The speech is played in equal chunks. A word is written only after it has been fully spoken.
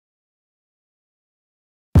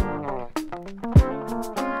Welcome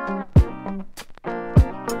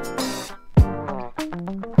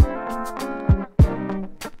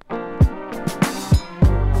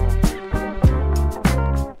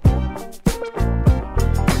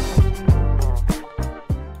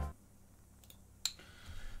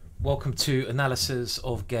to analysis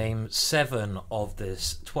of Game 7 of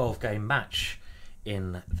this 12-game match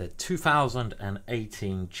in the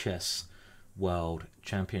 2018 Chess World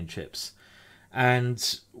Championships.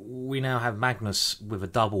 And we now have Magnus with a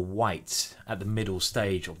double white at the middle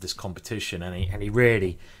stage of this competition, and he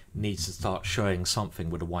really needs to start showing something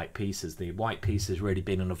with the white pieces. The white piece has really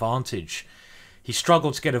been an advantage. He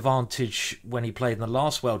struggled to get advantage when he played in the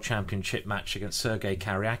last World Championship match against Sergei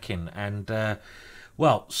Karyakin, and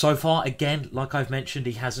well, so far, again, like I've mentioned,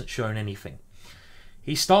 he hasn't shown anything.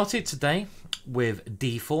 He started today with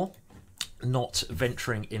d4, not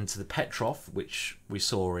venturing into the Petrov, which we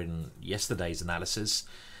saw in yesterday's analysis.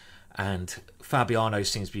 And Fabiano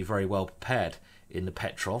seems to be very well prepared in the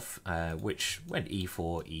Petrov, which went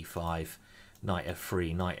e4, e5, knight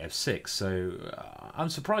f3, knight f6. So I'm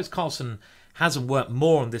surprised Carlsen hasn't worked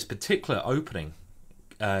more on this particular opening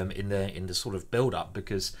in the sort of build-up,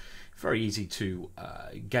 because very easy to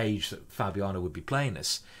gauge that Fabiano would be playing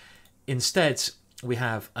this. Instead, we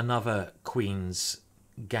have another Queen's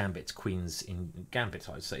Gambit, Queen's in Gambit,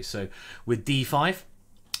 I'd say. So with d5,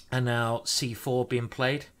 and now c4 being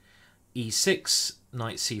played, e6,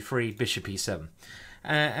 knight c3, bishop e7.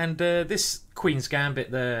 And this Queen's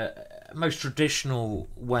Gambit, the most traditional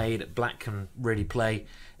way that black can really play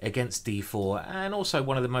against d4, and also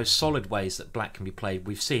one of the most solid ways that black can be played.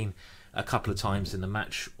 We've seen a couple of times in the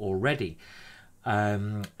match already.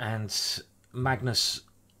 And Magnus,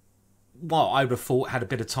 well, I would have thought, had a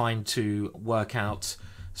bit of time to work out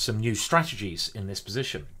some new strategies in this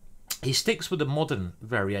position. He sticks with the modern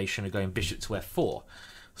variation of going bishop to f4,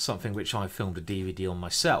 something which I filmed a DVD on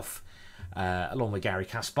myself, along with Gary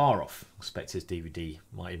Kasparov. I expect his DVD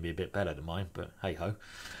might even be a bit better than mine, but hey-ho.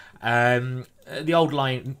 The old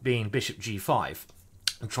line being bishop g5,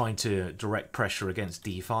 and trying to direct pressure against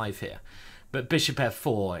d5 here. But bishop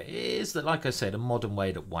f4 is, that, like I said, a modern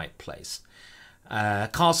way that white plays.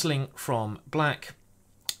 Castling from black,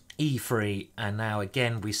 e3, and now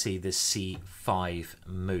again we see this c5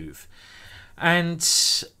 move. And,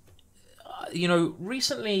 you know,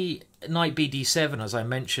 recently knight bd7, as I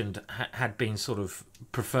mentioned, had been sort of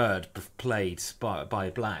played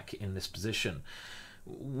by black in this position,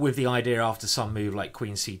 with the idea after some move like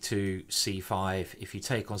queen c2, c5, if you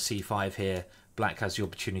take on c5 here, black has the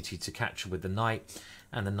opportunity to capture with the knight,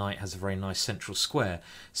 and the knight has a very nice central square.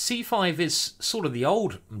 c5 is sort of the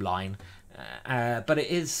old line, but it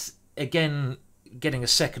is, again, getting a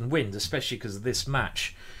second wind, especially because of this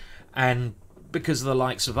match, and because of the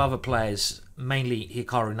likes of other players, mainly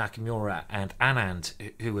Hikaru Nakamura and Anand,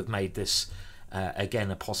 who have made this, again,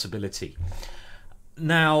 a possibility.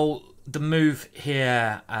 Now, the move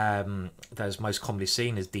here that is most commonly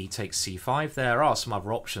seen is d takes c5. There are some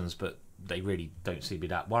other options, but they really don't seem to be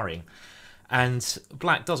that worrying. And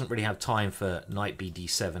black doesn't really have time for knight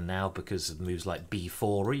bd7 now, because of moves like b4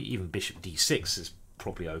 or even bishop d6 is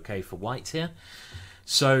probably okay for white here.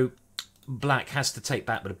 So black has to take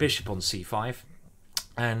back with a bishop on c5,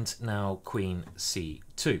 and now queen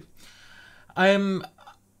c2.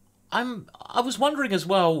 I was wondering as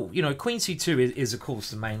well, you know, queen c2 is of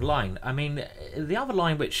course the main line. I mean, the other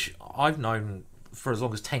line which I've known for as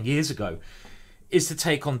long as 10 years ago is to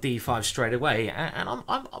take on d5 straight away. And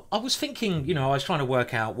I was thinking, you know, I was trying to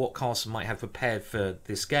work out what Carlsen might have prepared for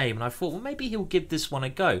this game, and I thought, well, maybe he'll give this one a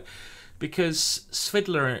go, because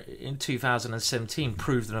Svidler in 2017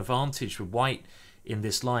 proved an advantage with white in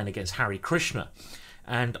this line against Hari Krishna.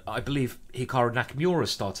 And I believe Hikaru Nakamura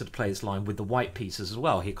started to play this line with the white pieces as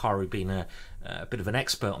well, Hikaru being a bit of an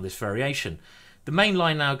expert on this variation. The main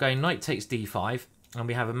line now going knight takes d5, and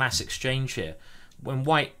we have a mass exchange here, when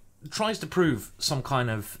white tries to prove some kind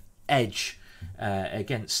of edge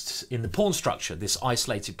against, in the pawn structure, this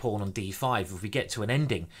isolated pawn on d5. If we get to an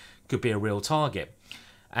ending, could be a real target.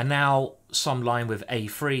 And now some line with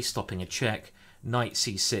a3 stopping a check, knight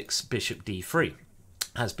c6, bishop d3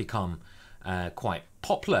 has become quite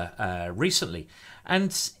popular recently,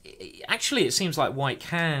 and actually it seems like white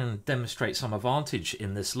can demonstrate some advantage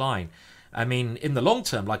in this line. I mean, in the long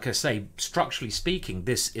term, like I say, structurally speaking,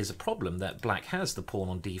 this is a problem that black has, the pawn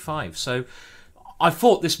on d5. So I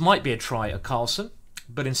thought this might be a try at Carlsen,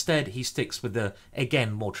 but instead he sticks with the,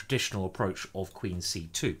 again, more traditional approach of queen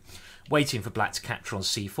c2, waiting for black to capture on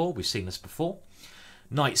c4. We've seen this before.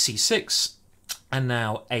 Knight c6, and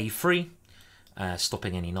now a3,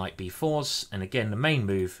 stopping any knight b4s, and again the main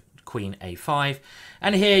move, queen a5.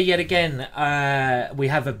 And here, yet again, we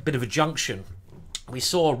have a bit of a junction. We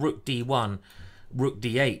saw rook d1, rook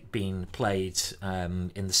d8 being played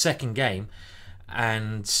in the second game.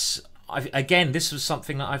 And again, this was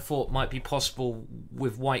something that I thought might be possible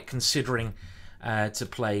with white considering to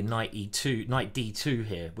play knight e2, knight d2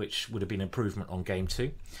 here, which would have been an improvement on game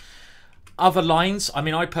 2. Other lines, I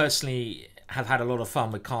mean, I personally have had a lot of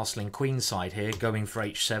fun with castling queenside here, going for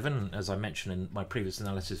h7, as I mentioned in my previous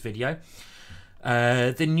analysis video.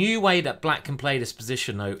 The new way that black can play this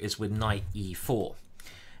position, though, is with knight e4.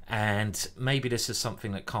 And maybe this is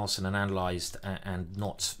something that Carlsen had analysed and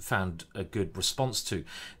not found a good response to.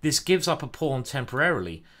 This gives up a pawn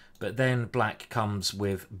temporarily, but then black comes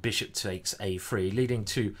with bishop takes a3, leading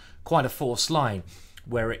to quite a forced line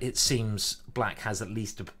where it seems black has at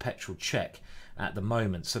least a perpetual check at the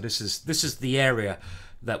moment. So this is the area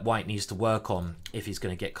that white needs to work on if he's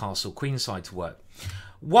going to get castle queenside to work.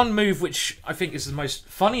 One move which I think is the most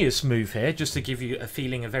funniest move here, just to give you a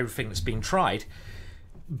feeling of everything that's been tried.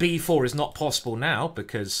 b4 is not possible now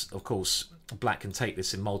because, of course, black can take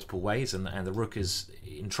this in multiple ways and the rook is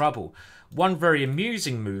in trouble. One very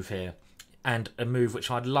amusing move here, and a move which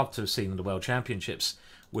I'd love to have seen in the World Championships,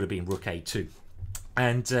 would have been rook a2.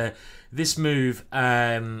 And this move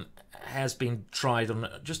has been tried on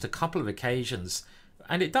just a couple of occasions,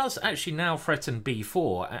 and it does actually now threaten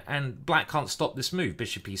b4, and black can't stop this move.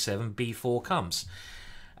 Bishop e7, b4 comes.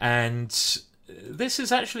 And this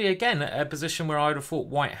is actually, again, a position where I would have thought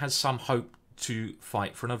white has some hope to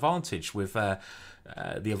fight for an advantage, with the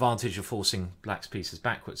advantage of forcing black's pieces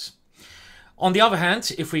backwards. On the other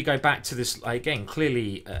hand, if we go back to this, again,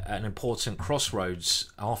 clearly an important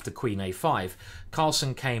crossroads after queen a5,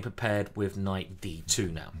 Carlsen came prepared with knight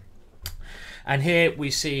d2 now. And here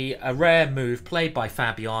we see a rare move played by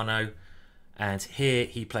Fabiano, and here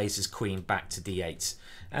he plays his queen back to d8.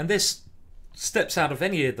 And this steps out of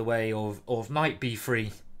any of the way of knight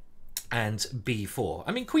b3 and b4.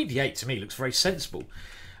 I mean, queen d8 to me looks very sensible.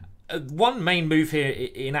 One main move here,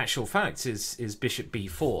 in actual fact, is bishop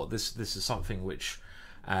b4. This is something which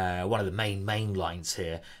one of the main lines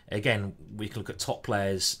here. Again, we can look at top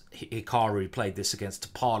players. Hikaru played this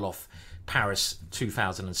against Topalov, Paris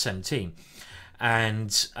 2017,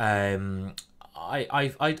 and I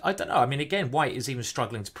don't know. I mean, again, white is even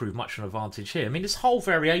struggling to prove much of an advantage here. I mean, this whole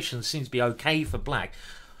variation seems to be okay for black,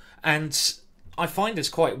 and I find this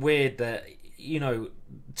quite weird that, you know,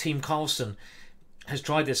 Team Carlsen has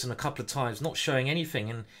tried this in a couple of times, not showing anything.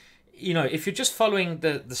 And, you know, if you're just following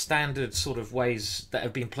the standard sort of ways that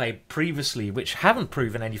have been played previously, which haven't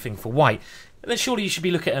proven anything for white, then surely you should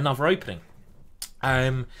be looking at another opening.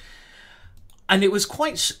 And it was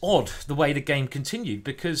quite odd the way the game continued,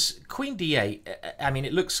 because queen d8, I mean,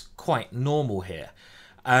 it looks quite normal here.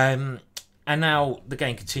 And now the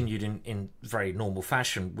game continued in very normal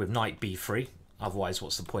fashion with knight b3. Otherwise,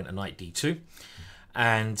 what's the point of knight d2?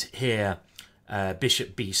 And here,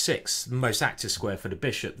 bishop b6, the most active square for the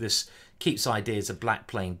bishop. This keeps ideas of black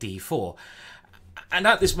playing d4. And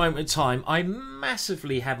at this moment in time, I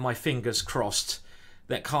massively had my fingers crossed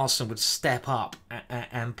that Carlsen would step up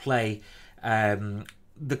and play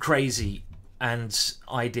the crazy and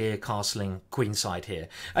idea castling queenside here.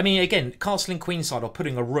 I mean, again, castling queenside or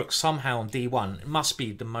putting a rook somehow on d1 must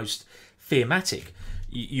be the most thematic.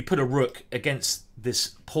 You put a rook against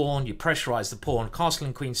this pawn, you pressurise the pawn,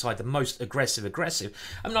 castling queenside, the most aggressive.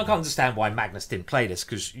 I mean, I can't understand why Magnus didn't play this,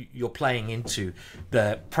 because you're playing into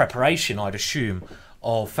the preparation, I'd assume,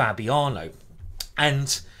 of Fabiano.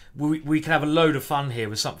 And we can have a load of fun here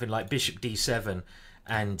with something like bishop d7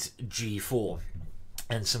 and g4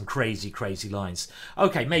 and some crazy lines.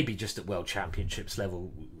 Okay, maybe just at World Championships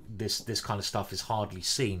level this kind of stuff is hardly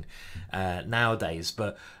seen nowadays,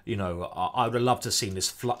 but, you know, I would have loved to have seen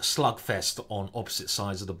this slugfest on opposite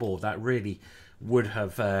sides of the board. That really would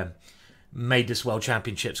have made this World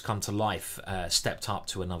Championships come to life, stepped up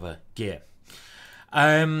to another gear.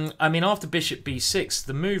 I mean, after bishop b6,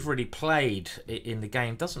 the move really played in the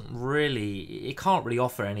game it can't really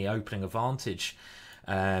offer any opening advantage.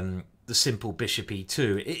 The simple bishop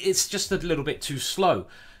e2, it's just a little bit too slow,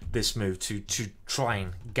 this move, to try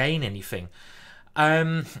and gain anything.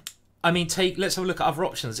 I mean, let's have a look at other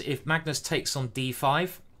options. If Magnus takes on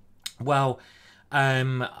d5, well,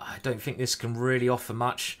 I don't think this can really offer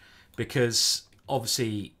much, because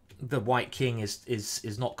obviously the white king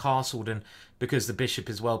is not castled, and because the bishop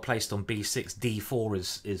is well placed on b6,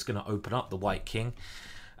 d4 is going to open up the white king.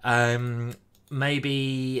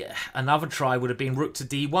 Maybe another try would have been rook to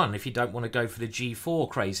d1 if you don't want to go for the g4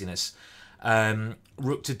 craziness.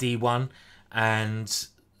 Rook to d1, and,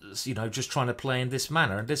 you know, just trying to play in this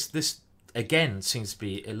manner. And this again seems to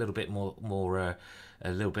be a little bit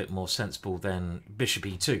more sensible than bishop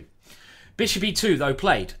e2. Bishop e2 though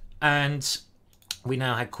played, and we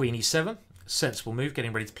now had queen e7, sensible move,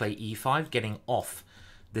 getting ready to play e5, getting off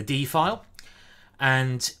the d file,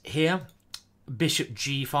 and here bishop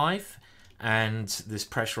g5, and this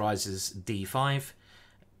pressurizes d5.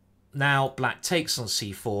 Now black takes on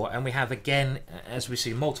c4, and we have again, as we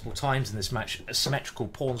see multiple times in this match, a symmetrical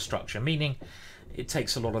pawn structure, meaning it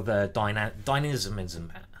takes a lot of the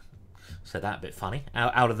dynamism, so that a bit funny,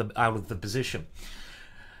 out of the position.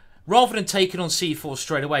 Rather than taking on c4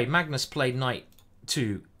 straight away, Magnus played knight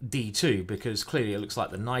to d2 because clearly it looks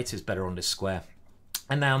like the knight is better on this square,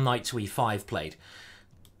 and now knight to e5 played,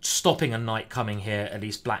 stopping a knight coming here. At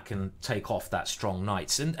least black can take off that strong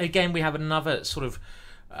knight. And again, we have another sort of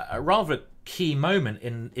a rather key moment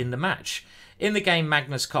in the match. In the game,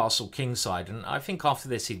 Magnus Carlsen kingside, and I think after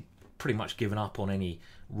this he'd pretty much given up on any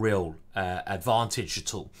real advantage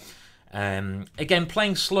at all. Again,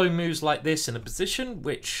 playing slow moves like this in a position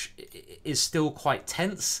which is still quite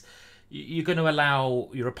tense, you're going to allow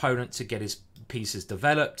your opponent to get his pieces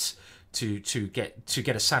developed, to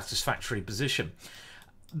get a satisfactory position.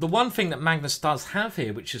 The one thing that Magnus does have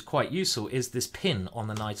here, which is quite useful, is this pin on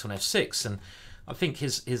the knight on f6, and I think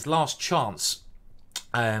his last chance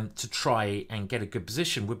to try and get a good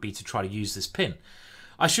position would be to try to use this pin.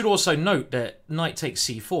 I should also note that knight takes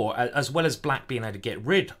c4, as well as black being able to get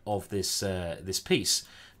rid of this this piece,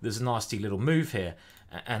 there's a nasty little move here,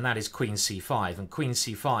 and that is queen c5. And queen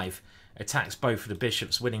c5 attacks both of the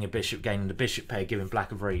bishops, winning a bishop, gaining the bishop pair, giving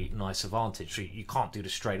black a very nice advantage. So you can't do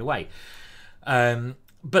this straight away.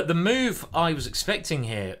 But the move I was expecting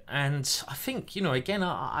here, and I think, you know, again,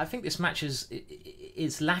 I think this match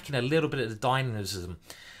is lacking a little bit of the dynamism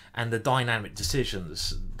and the dynamic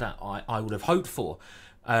decisions that I would have hoped for,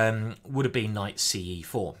 would have been knight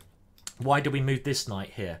ce4. Why do we move this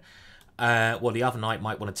knight here? Well, the other knight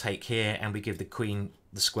might want to take here, and we give the queen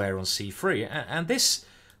the square on c3, and this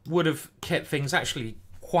would have kept things actually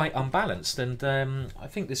quite unbalanced, and I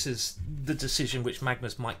think this is the decision which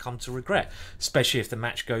Magnus might come to regret, especially if the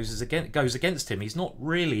match goes against him. He's not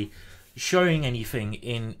really showing anything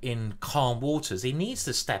in calm waters. He needs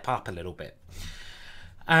to step up a little bit.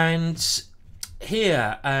 And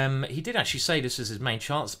here, he did actually say this is his main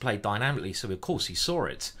chance to play dynamically, so of course he saw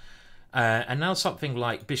it. And now something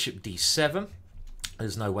like bishop d7.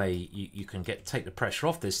 There's no way you can take the pressure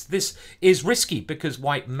off this. This is risky because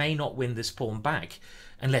white may not win this pawn back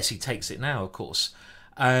unless he takes it now, of course.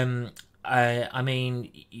 I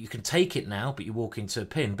mean, you can take it now, but you walk into a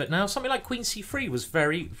pin. But now something like queen c3 was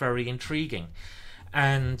very, very intriguing.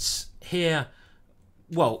 And here,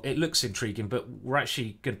 well, it looks intriguing, but we're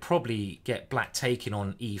actually going to probably get black taking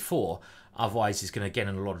on e4. Otherwise, he's going to get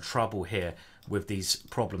in a lot of trouble here with these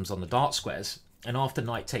problems on the dark squares. And after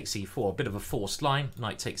knight takes e4, a bit of a forced line,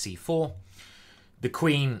 knight takes e4. The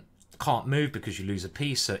queen can't move because you lose a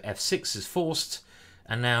piece, so f6 is forced.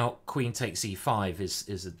 And now queen takes e5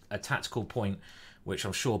 is a tactical point, which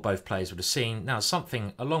I'm sure both players would have seen. Now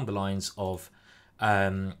something along the lines of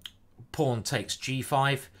pawn takes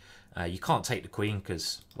g5. You can't take the queen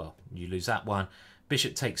because, well, you lose that one.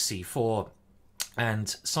 Bishop takes c4. And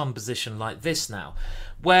some position like this now,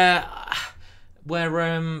 where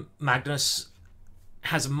Magnus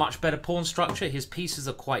has a much better pawn structure. His pieces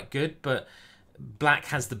are quite good, but black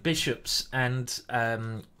has the bishops, and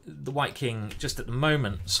the white king just at the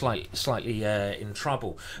moment slightly in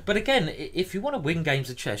trouble. But again, if you want to win games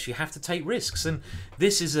of chess, you have to take risks, and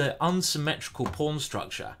this is an unsymmetrical pawn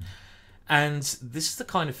structure, and this is the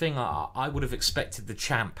kind of thing I would have expected the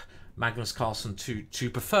champ Magnus Carlsen to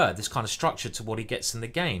prefer, this kind of structure to what he gets in the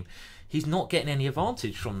game. He's not getting any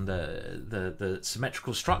advantage from the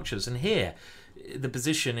symmetrical structures, and here the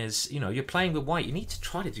position is, you know, you're playing with white, you need to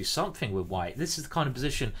try to do something with white. This is the kind of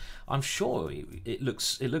position I'm sure it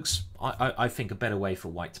looks I think a better way for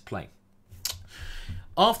white to play.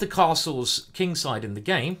 After Castle's kingside in the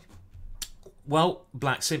game, well,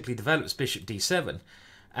 black simply develops bishop d7,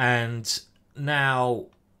 and now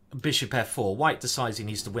bishop f4. White decides he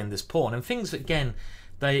needs to win this pawn, and things again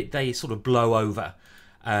they sort of blow over.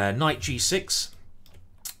 Knight g6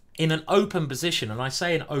 in an open position, and I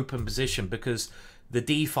say an open position because the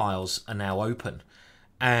d files are now open,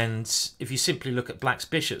 and if you simply look at black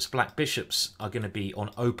bishops are going to be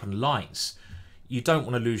on open lines. You don't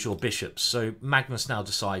want to lose your bishops, so Magnus now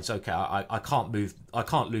decides, okay, I can't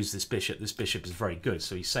lose this bishop. This bishop is very good,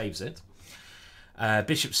 so he saves it.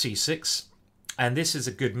 Bishop c6. And this is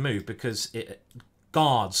a good move because it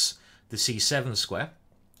guards the c7 square.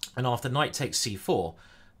 And after knight takes c4,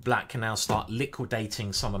 black can now start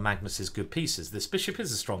liquidating some of Magnus's good pieces. This bishop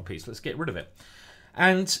is a strong piece. Let's get rid of it.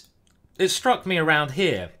 And it struck me around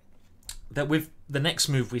here that with the next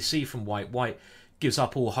move we see from white, white gives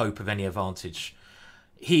up all hope of any advantage.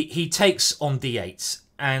 He takes on d8,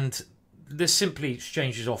 and this simply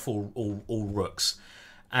exchanges off all rooks.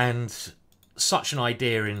 And such an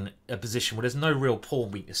idea in a position where there's no real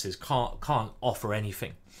pawn weaknesses can't offer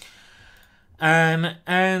anything.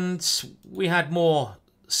 And we had more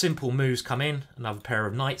simple moves come in. Another pair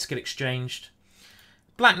of knights get exchanged.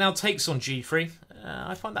 Black now takes on g3.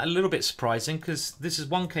 I find that a little bit surprising, because this is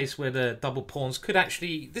one case where the double pawns could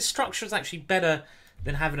actually... This structure is actually better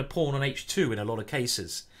than having a pawn on h2 in a lot of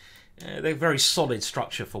cases. They're a very solid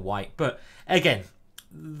structure for white. But again,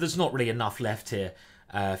 there's not really enough left here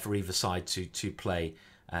for either side to play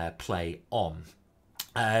on.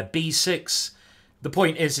 b6. The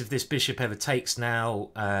point is, if this bishop ever takes now,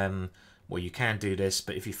 well, you can do this,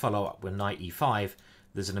 but if you follow up with knight e5,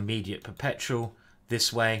 there's an immediate perpetual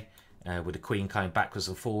this way, with the queen coming backwards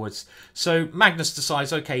and forwards. So Magnus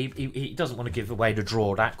decides, okay, he doesn't want to give away the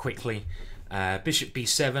draw that quickly. Bishop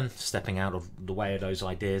b7, stepping out of the way of those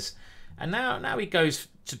ideas. And now he goes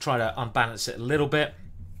to try to unbalance it a little bit.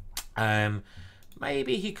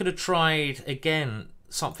 Maybe he could have tried, again,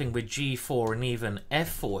 something with g4 and even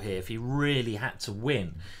f4 here if he really had to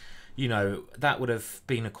win. You know, that would have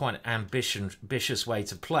been a quite ambitious way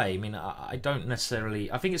to play. I mean, I don't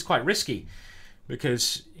necessarily... I think it's quite risky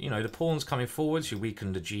because, you know, the pawn's coming forwards, you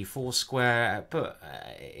weaken the g4 square, but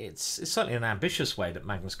it's certainly an ambitious way that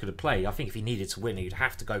Magnus could have played. I think if he needed to win, he'd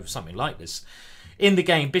have to go for something like this. In the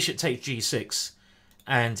game, bishop takes g6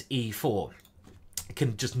 and e4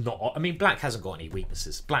 can just not... I mean, black hasn't got any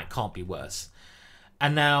weaknesses. Black can't be worse.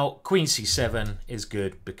 And now queen c7 is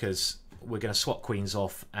good because we're going to swap queens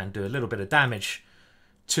off and do a little bit of damage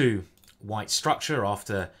to white's structure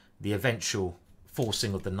after the eventual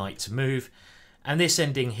forcing of the knight to move. And this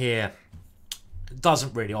ending here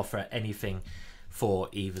doesn't really offer anything for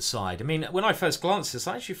either side. I mean, when I first glanced at this,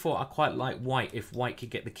 I actually thought I quite like white if white could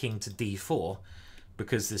get the king to d4,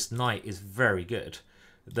 because this knight is very good.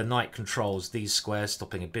 The knight controls these squares,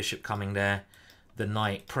 stopping a bishop coming there. The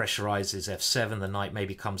knight pressurizes f7. The knight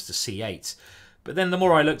maybe comes to c8. But then the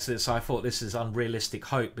more I looked at this, I thought this is unrealistic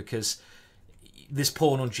hope, because this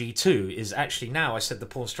pawn on g2 is actually... Now, I said the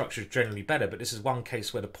pawn structure is generally better, but this is one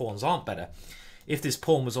case where the pawns aren't better. If this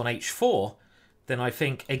pawn was on h4, then I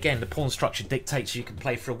think, again, the pawn structure dictates you can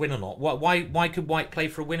play for a win or not. Why could white play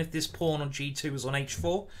for a win if this pawn on g2 was on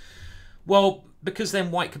h4? Well, because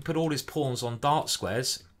then white could put all his pawns on dark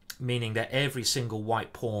squares, meaning that every single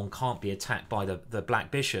white pawn can't be attacked by the black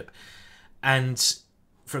bishop. And,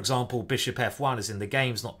 for example, bishop f1 is in the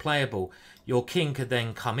game, is not playable. Your king could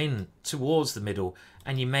then come in towards the middle,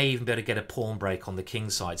 and you may even be able to get a pawn break on the king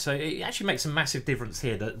side. So it actually makes a massive difference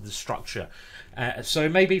here, the structure. So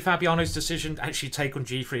maybe Fabiano's decision to actually take on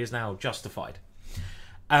g3 is now justified.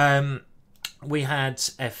 We had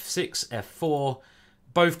f6, f4.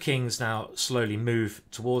 Both kings now slowly move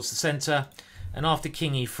towards the centre. And after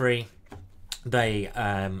king e3, they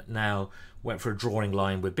now went for a drawing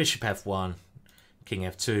line with bishop f1, king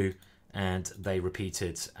f2, and they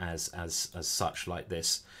repeated as such like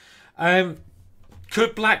this.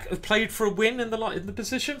 Could black have played for a win in the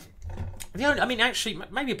position? I mean, actually,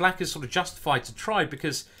 maybe black is sort of justified to try,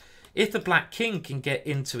 because if the black king can get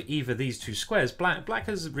into either of these two squares, black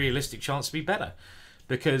has a realistic chance to be better,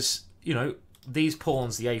 because, you know, these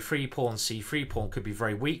pawns, the a3 pawn, c3 pawn, could be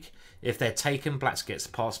very weak. If they're taken, black gets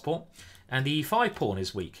the passport, and the e5 pawn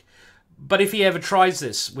is weak. But if he ever tries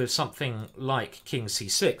this with something like king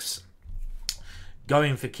c6,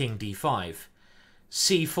 going for king d5,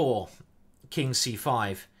 c4, king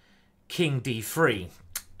c5, king d3,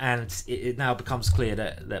 and it now becomes clear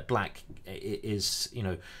that black is, you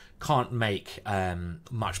know, can't make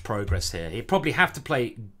much progress here. He'd probably have to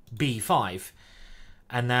play b5,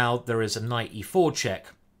 and now there is a knight e4 check,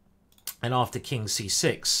 and after king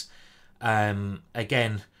c6,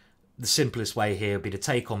 again, the simplest way here would be to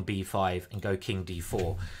take on b5 and go king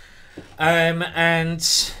d4.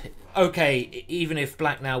 And okay, even if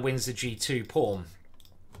black now wins the g2 pawn,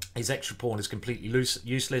 his extra pawn is completely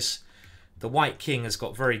useless. The white king has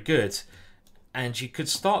got very good, and you could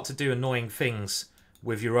start to do annoying things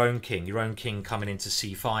with your own king coming into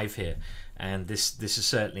c5 here, and this is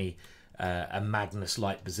certainly a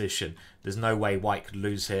Magnus-like position. There's no way white could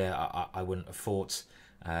lose here. I wouldn't have thought.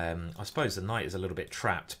 I suppose the knight is a little bit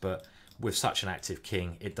trapped, but with such an active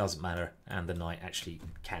king, it doesn't matter, and the knight actually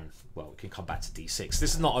can come back to d6.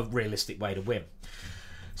 This is not a realistic way to win.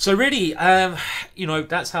 So really, you know,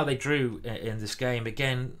 that's how they drew in this game.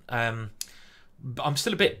 Again, I'm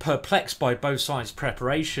still a bit perplexed by both sides'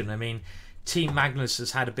 preparation. I mean, Team Magnus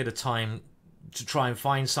has had a bit of time to try and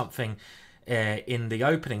find something in the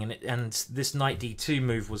opening, and this knight d2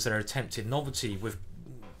 move was their attempted novelty, with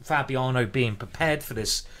Fabiano being prepared for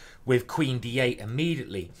this with queen d8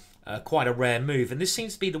 immediately. Quite a rare move, and this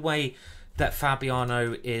seems to be the way that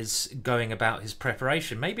Fabiano is going about his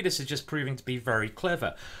preparation. Maybe this is just proving to be very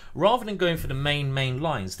clever. Rather than going for the main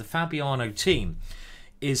lines, the Fabiano team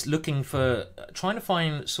is looking for, trying to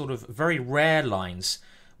find sort of very rare lines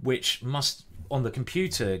which must, on the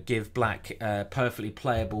computer, give black perfectly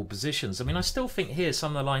playable positions. I mean, I still think here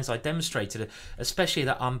some of the lines I demonstrated, especially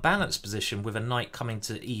that unbalanced position with a knight coming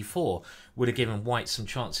to e4, would have given white some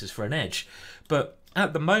chances for an edge. But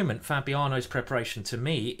at the moment, Fabiano's preparation, to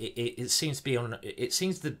me, it seems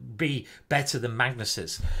to be better than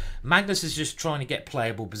Magnus's. Magnus is just trying to get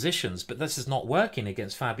playable positions, but this is not working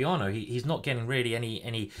against Fabiano. He's not getting really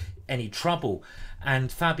any trouble, and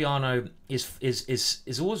Fabiano is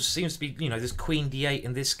always seems to be, you know, this queen d8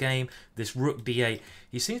 in this game, this rook d8.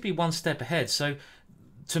 He seems to be one step ahead. So,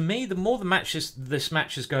 to me, the more this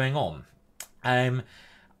match is going on,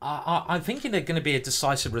 I'm thinking there's going to be a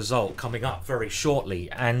decisive result coming up very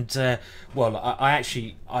shortly. And well, I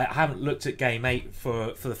haven't looked at game 8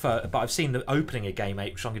 for the first, but I've seen the opening of game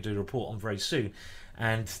 8, which I'm going to do a report on very soon,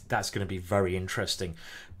 and that's going to be very interesting.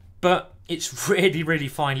 But it's really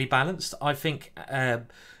finely balanced. I think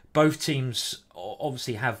both teams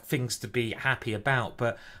obviously have things to be happy about,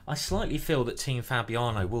 but I slightly feel that Team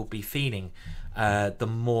Fabiano will be feeling the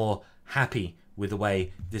more happy with the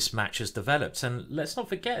way this match has developed. And let's not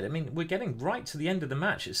forget, I mean, we're getting right to the end of the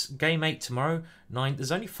match. It's game 8 tomorrow, 9.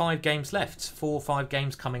 There's only 5 games left, 4 or 5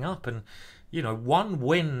 games coming up, and you know, one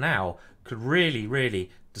win now could really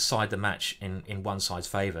decide the match in one side's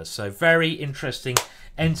favour. So very interesting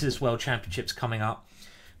end to this World Championships coming up.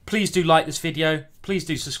 Please do like this video. Please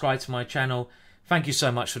do subscribe to my channel. Thank you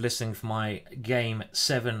so much for listening for my Game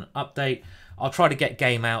 7 update. I'll try to get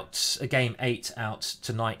Game 8 out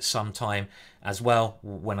tonight sometime as well,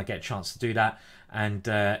 when I get a chance to do that. And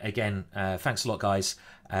again, thanks a lot, guys.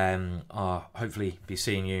 I'll hopefully be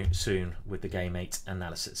seeing you soon with the Game 8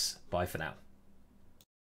 analysis. Bye for now.